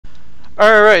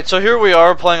Alright, so here we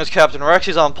are playing as Captain Rex.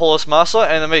 He's on Polis Massa,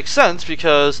 and it makes sense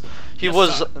because he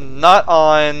was not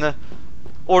on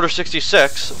Order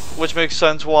 66, which makes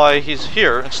sense why he's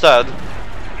here instead.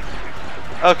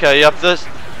 Okay, yep,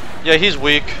 yeah, he's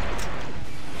weak.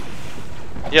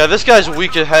 Yeah, this guy's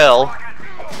weak as hell.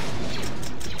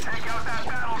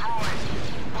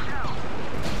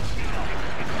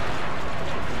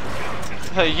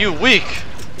 Hey, you weak.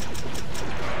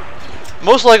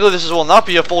 Most likely this will not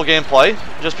be a full gameplay,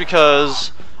 just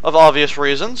because of obvious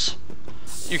reasons.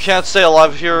 You can't stay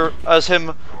alive here as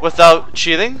him without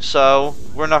cheating, so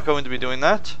we're not going to be doing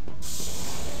that.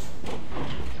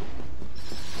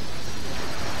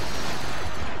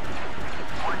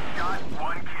 One shot,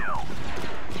 one kill.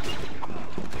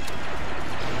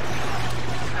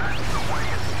 That's the way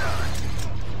it's done.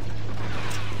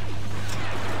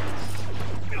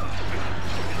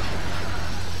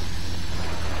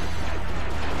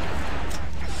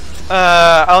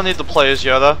 I don't need to play as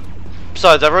Yoda.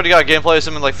 Besides, I've already got gameplay as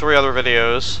him in like 3 other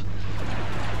videos.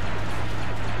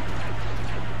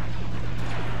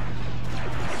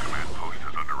 Command post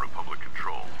is under Republic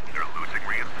control. They're losing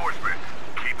reinforcements.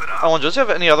 Keep it up. I wonder, does he have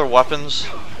any other weapons?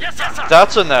 Yes, yes, sir.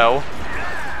 That's a no.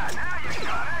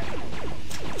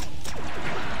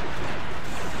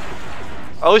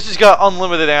 At least he's got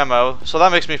unlimited ammo, so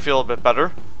that makes me feel a bit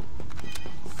better.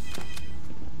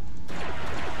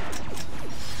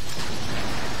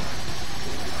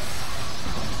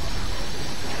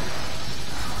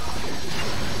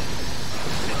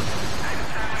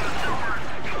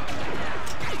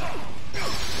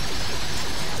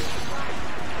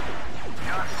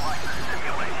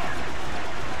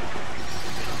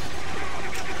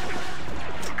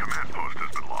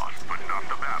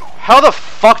 How the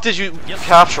fuck did you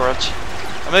capture it?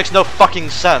 That makes no fucking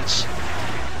sense.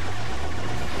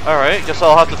 Alright, guess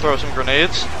I'll have to throw some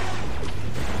grenades.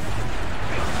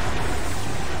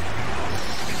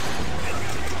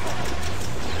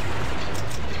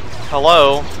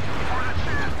 Hello?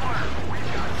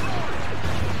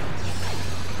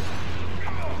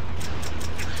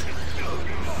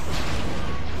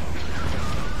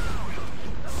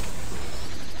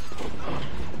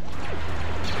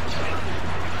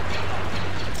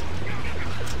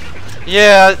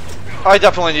 Yeah, I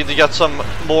definitely need to get some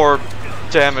more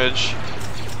damage.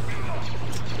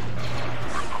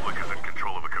 Republic is in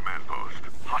control of a command post.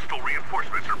 Hostile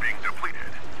reinforcements are being depleted.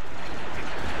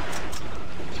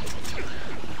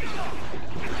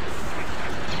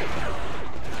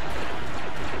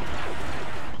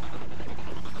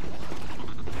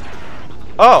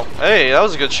 Oh, hey, that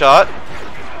was a good shot.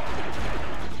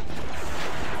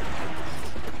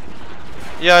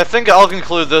 Yeah, I think I'll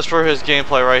conclude this for his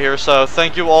gameplay right here, so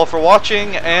thank you all for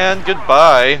watching, and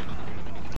goodbye.